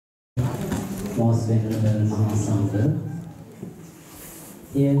Most Venerable Mahasangha.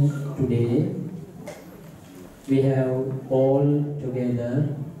 Here today we have all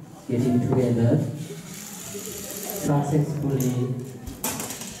together, getting together, successfully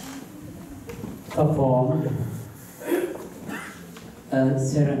performed a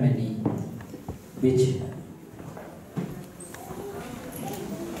ceremony which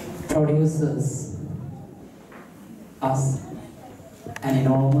produces us an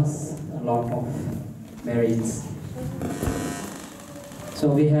enormous lot of merits. So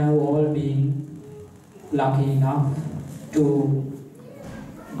we have all been lucky enough to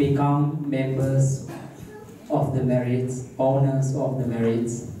become members of the merits, owners of the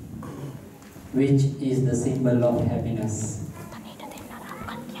merits, which is the symbol of happiness.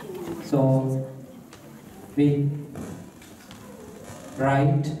 So with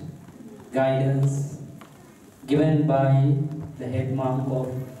right guidance given by the head monk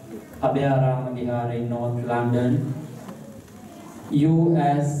of Abhayarama Vihara in North London, you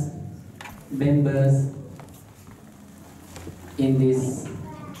as members in this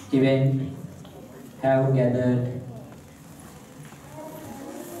event have gathered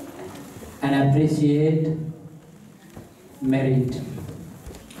and appreciate merit.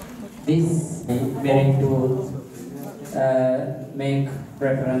 This merit to make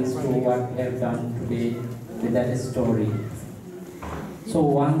reference to what we have done today with that story. So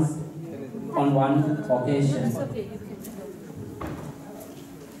once, on one occasion,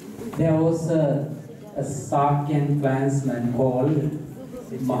 there was a Sakyan clansman called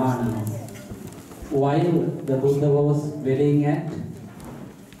Mahana. While the Buddha was dwelling at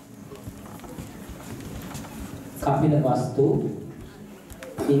Kapilavastu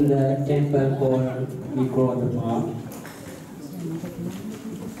in the temple called Vikrodhama,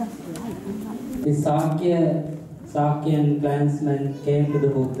 the Sakyan clansman came to the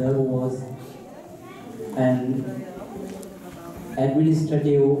Buddha, who was an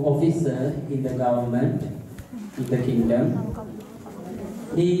administrative officer in the government, in the kingdom.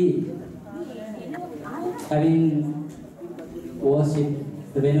 He, having worshipped,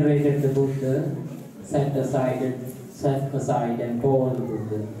 venerated the Buddha, sat aside and told the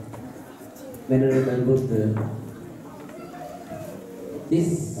Buddha, Venerable Buddha,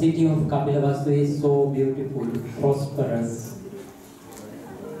 this city of Kapilavastu is so beautiful, prosperous,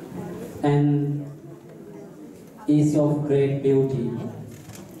 and is of great beauty.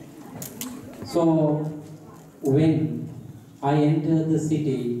 So when I entered the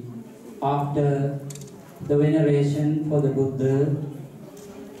city after the veneration for the Buddha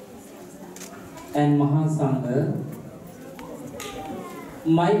and Mahasangha,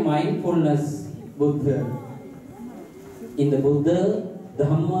 my mindfulness Buddha, in the Buddha,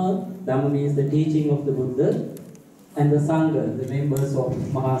 dhamma means the teaching of the Buddha, and the Sangha, the members of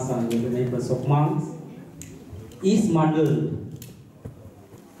Mahasangha, the members of monks, is muddled.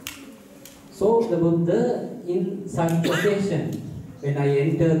 So the Buddha, in such occasion, when I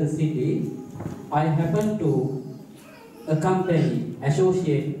enter the city, I happen to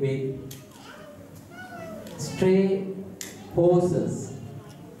associate with stray horses,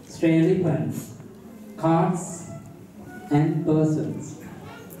 stray elephants, carts, and persons.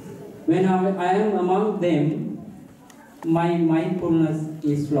 When I am among them, my mindfulness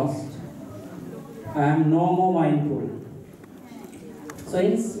is lost. I am no more mindful. So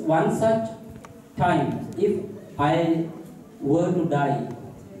in one such time, if I were to die,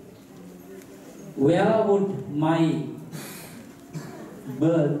 where would my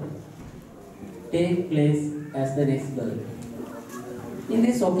birth take place as the next birth? In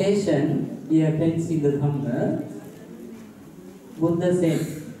this occasion, here friends in the Dhamma, Buddha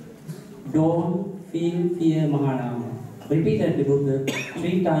said, don't feel fear, Mahanama. Repeatedly, Buddha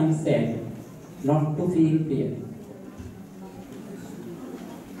 3 times said, not to feel fear.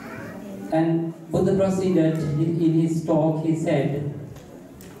 And Buddha proceeded in his talk, he said,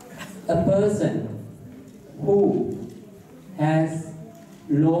 a person who has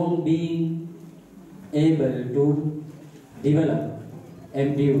long been able to develop,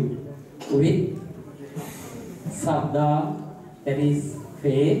 imbued with saddha, that is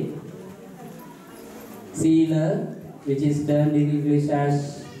faith, sila, which is termed in English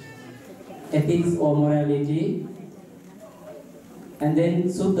as ethics or morality, and then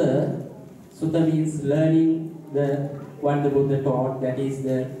sutta. Sutta means learning what the Buddha taught, that is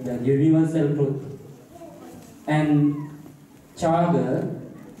the universal truth. And chaga,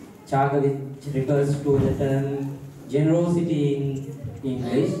 which refers to the term generosity in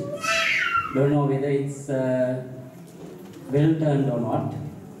English. Don't know whether it's well turned or not.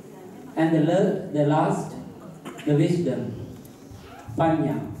 And the last, the wisdom,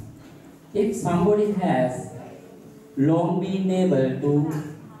 panya. If somebody has long been able to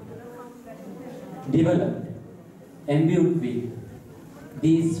develop, imbued with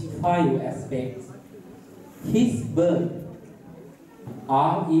these 5 aspects, his birth,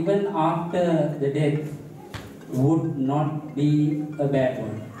 or even after the death, would not be a bad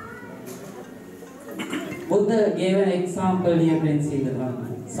one. Buddha gave an example here, friends, in the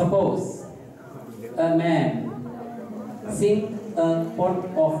Dhamma. Suppose a man sink a pot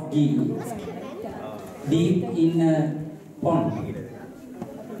of ghee deep in a pond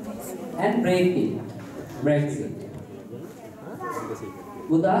and breaks it.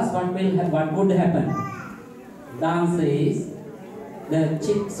 Buddha asked what would happen? The answer is the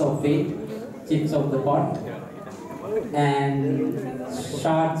chips of the pot and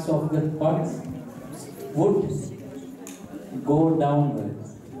shards of the pots would go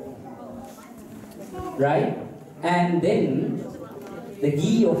downwards, right? And then the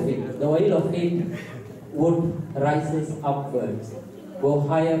ghee of it, the oil of it, would rises upwards, go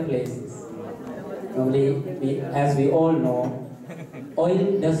higher places. Normally, as we all know,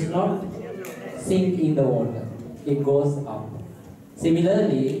 oil does not sink in the water, it goes up.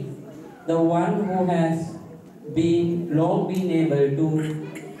 Similarly, the one who has long been able to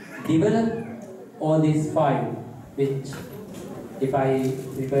develop all these 5, which, if I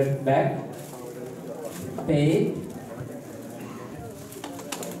refer back, faith,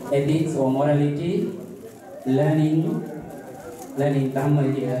 ethics or morality, learning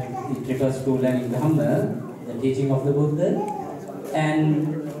Dhamma here, it refers to learning Dhamma, the teaching of the Buddha,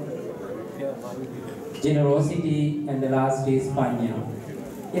 and generosity, and the last is Panya.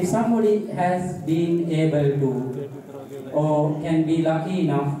 If somebody has been able to, or can be lucky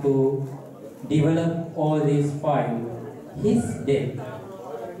enough to develop all these 5, his death,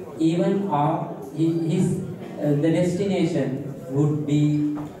 even the destination would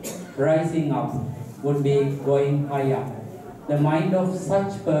be rising up, would be going higher. The mind of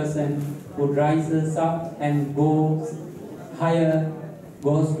such person would rises up and goes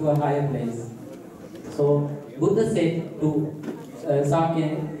to a higher place. So Buddha said to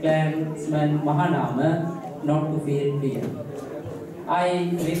Sakya clansman Mahanama not to feel fear. I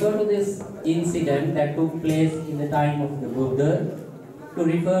refer to this incident that took place in the time of the Buddha to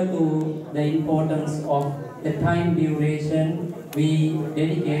refer to the importance of the time duration we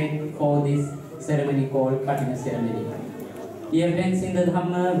dedicate for this ceremony called Katina ceremony. Dear friends in the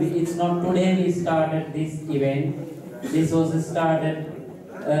Dhamma, it's not today we started this event. This was started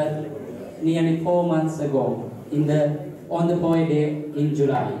nearly 4 months ago on the Boy Day in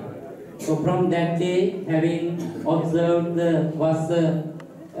July. So from that day, having observed the Vasa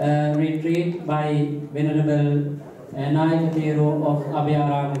retreat by Venerable Nayaka of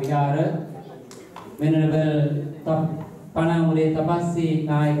Abhayarama Vihara, Venerable Panamure Tapassi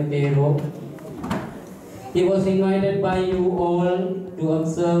Nayaka, he was invited by you all to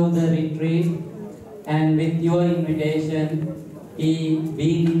observe the retreat, and with your invitation, he,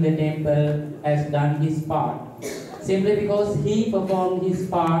 being in the temple, has done his part. Simply because he performed his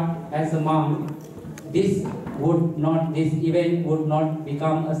part as a monk, this event would not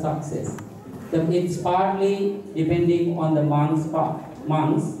become a success. It's partly depending on the monk's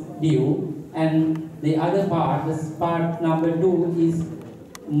view, and the other part, part number 2, is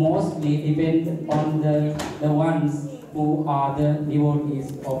mostly depend on the ones who are the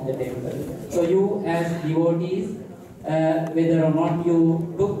devotees of the temple. So you as devotees, whether or not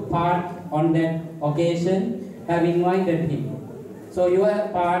you took part on that occasion, have invited him. So your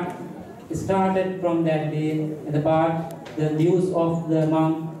part started from that day, and the views of the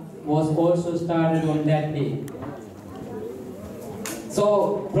monk was also started on that day.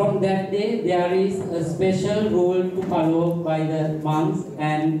 So from that day, there is a special rule to follow by the monks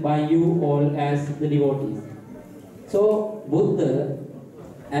and by you all as the devotees. So Buddha,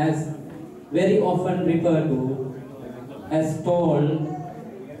 as very often referred to, as told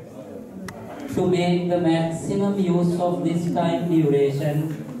to make the maximum use of this time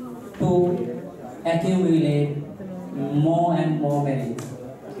duration to accumulate more and more merits,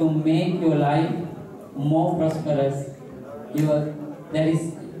 to make your life more prosperous. That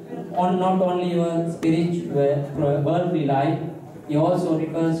is not only your spiritual, worldly life, he also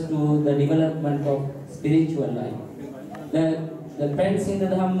refers to the development of spiritual life. The friends in the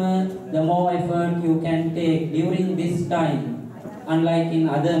Dhamma, the more effort you can take during this time, unlike in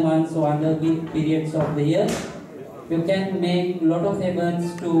other months or other periods of the year, you can make a lot of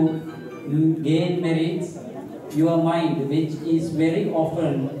efforts to gain merits. Your mind, which is very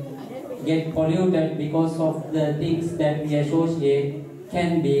often get polluted because of the things that we associate,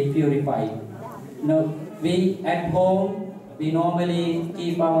 can be purified. Now, we at home, we normally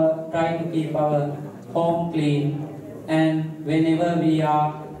try to keep our home clean, and whenever we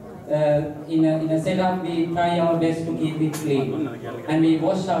are in a setup, we try our best to keep it clean, and we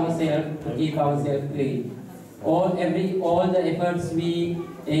wash ourselves to keep ourselves clean. All the efforts we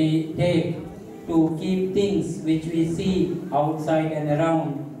take to keep things which we see outside and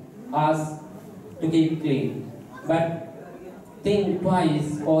around us to keep clean. But think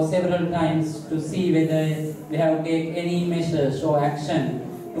twice or several times to see whether we have taken any measures or action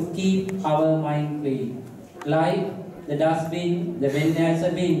to keep our mind clean. Like the dustbin, when there's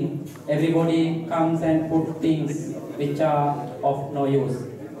a bin, everybody comes and put things which are of no use.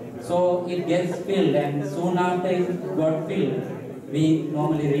 So it gets filled, and soon after it got filled, we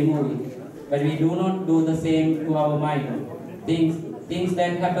normally remove it. But we do not do the same to our mind. Things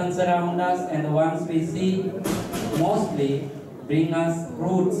that happens around us and the ones we see mostly bring us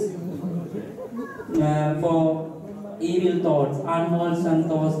roots for evil thoughts, unwholesome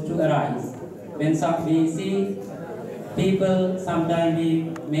thoughts to arise. When we see people, sometimes we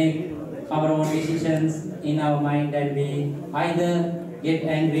make our own decisions in our mind, and we either get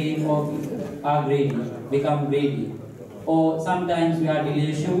angry or are greedy, become greedy. Or sometimes we are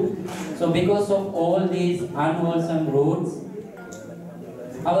delusional. So because of all these unwholesome roots,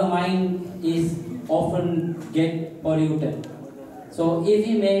 our mind is often get polluted. So if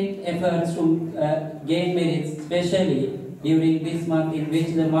we make efforts to gain merits, especially during this month in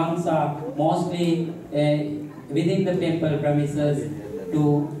which the monks are mostly within the temple premises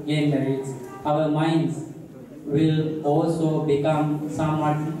to gain merits, our minds will also become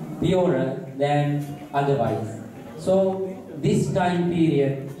somewhat purer than otherwise. So this time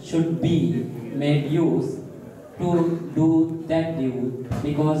period should be made use to do that due,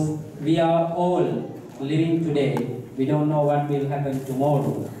 because we are all living today. We don't know what will happen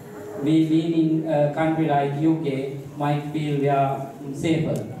tomorrow. We live in a country like UK, might feel we are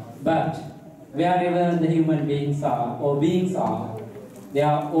safer. But wherever the human beings are, or beings are, they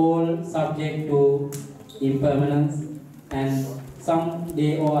are all subject to impermanence and some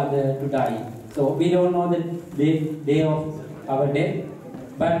day or other to die. So we don't know the day of our death,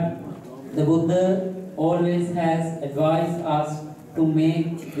 but the Buddha always has advised us to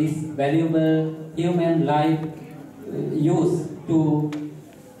make this valuable human life use to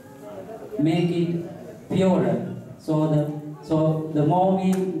make it purer. So the more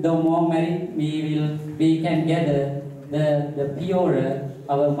merit we can gather, the purer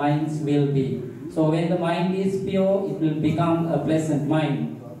our minds will be. So when the mind is pure, it will become a pleasant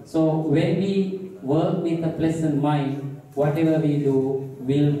mind. So when we work with a pleasant mind, whatever we do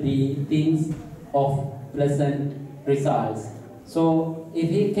will be things of pleasant results. So if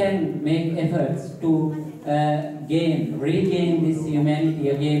we can make efforts to regain this humanity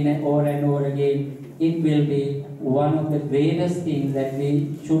again and over again, it will be one of the greatest things that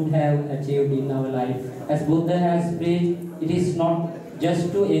we should have achieved in our life. As Buddha has preached, it is not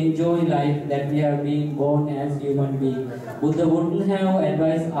just to enjoy life that we have been born as human beings. Buddha wouldn't have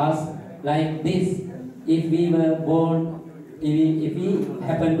advised us like this if we were born, if we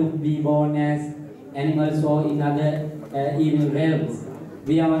happen to be born as animals or in other evil realms.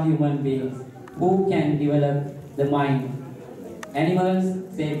 We are human beings who can develop the mind.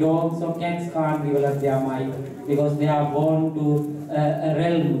 Animals, say dogs or cats, can't develop their mind because they are born to a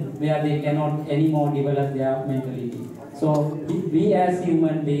realm where they cannot anymore develop their mentality. So we as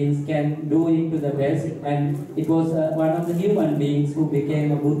human beings can do it to the best, and it was one of the human beings who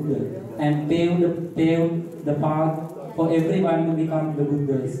became a Buddha and paved the path for everyone to become the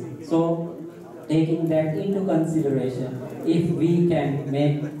Buddhas. So taking that into consideration, if we can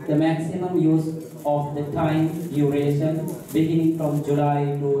make the maximum use of the time duration beginning from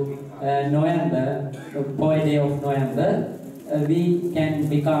July to November, the day of November, we can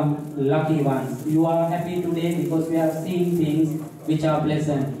become lucky ones. You are happy today because we have seen things which are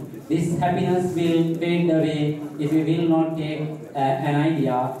pleasant. This happiness will fade away if you will not take an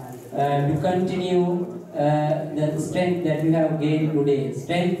idea to continue the strength that you have gained today,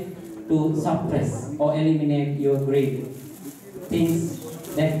 strength to suppress or eliminate your greed, things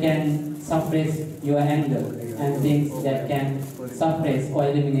that can suppress your anger, and things that can suppress or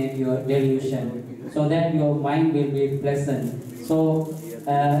eliminate your delusion, so that your mind will be pleasant. So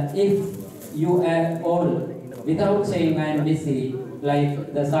if you are all, without saying I am busy,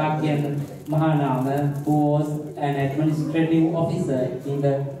 like the Sakyan Mahanama, who was an administrative officer in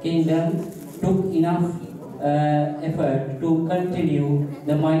the kingdom, took enough effort to continue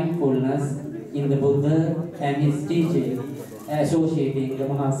the mindfulness in the Buddha and his teaching, associating the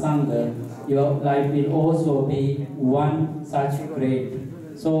Mahasangha, your life will also be one such great.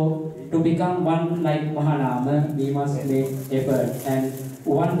 So to become one like Mahanama, we must make effort, and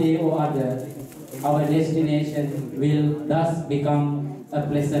one day or other, our destination will thus become a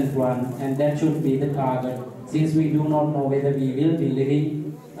pleasant one, and that should be the target, since we do not know whether we will be living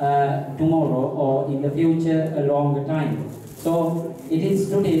tomorrow or in the future a longer time. So it is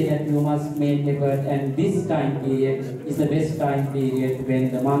today that you must make effort, and this time period is the best time period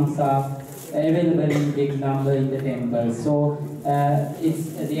when the monks are available in big number in the temple. So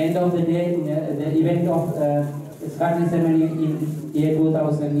it's at the end of the day, the event of starting ceremony in year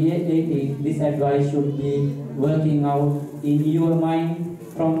 2018, this advice should be working out in your mind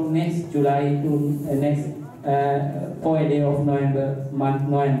from next July to next 4th day of November, month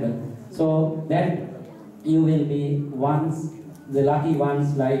November. So that you will be the lucky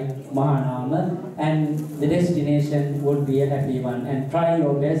ones like Mahanama, and the destination would be a happy one. And try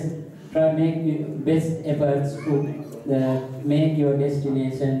your best, make your best efforts to make your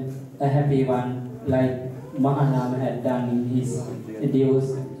destination a happy one, like Mahanama had done in his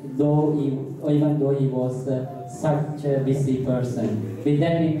dues, even though he was such a busy person. With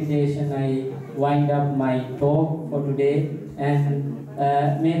that invitation, I wind up my talk for today, and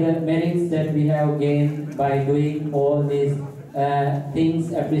may the merits that we have gained by doing all these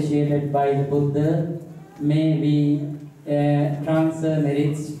things appreciated by the Buddha, may we transfer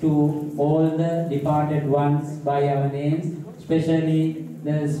merits to all the departed ones by our names, especially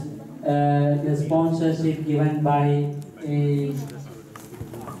the sponsorship given by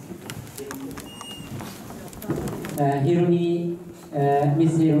Hiruni,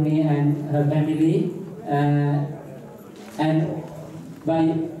 Miss Hiruni and her family, and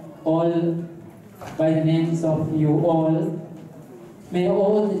by the names of you all, may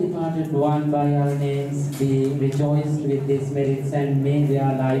all the departed one by our names be rejoiced with these merits, and may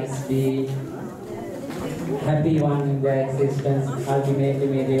their lives be happy one in their existence. Ultimately,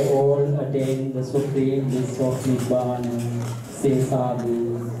 may they all attain the supreme bliss of Nibbana, say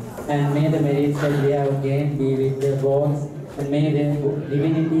sadhu. And may the merits that we have gained be with the gods, and may the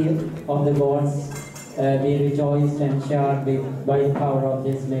divinity of the gods be rejoiced and shared by the power of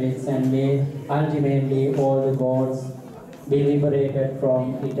these merits, and may ultimately all the gods be liberated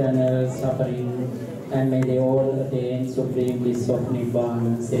from eternal suffering, and may they all attain supreme bliss of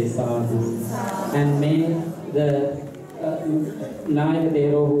Nibbana, say sadhu. And may the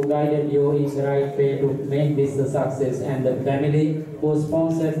Nayakadero who guided you in the right way to make this a success, and the family who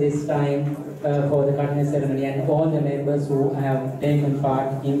sponsored this time for the Katina ceremony, and all the members who have taken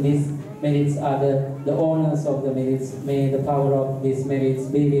part in this merits are the owners of the merits. May the power of these merits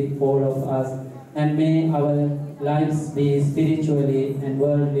be with all of us, and may our lives be spiritually and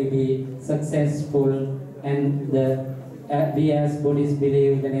worldly be successful, and we as Buddhists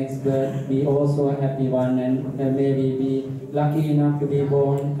believe the next birth be also a happy one, and may we be lucky enough to be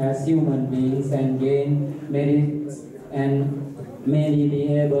born as human beings and gain merits, and may we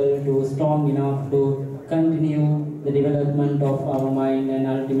be able to strong enough to continue the development of our mind, and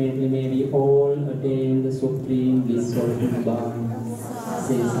ultimately may we all attain the supreme bliss of Nibbana.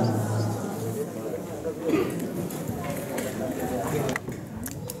 Say so.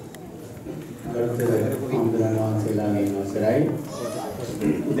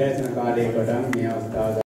 උදෑසන කාලයේ පටන් මේ අවස්ථාව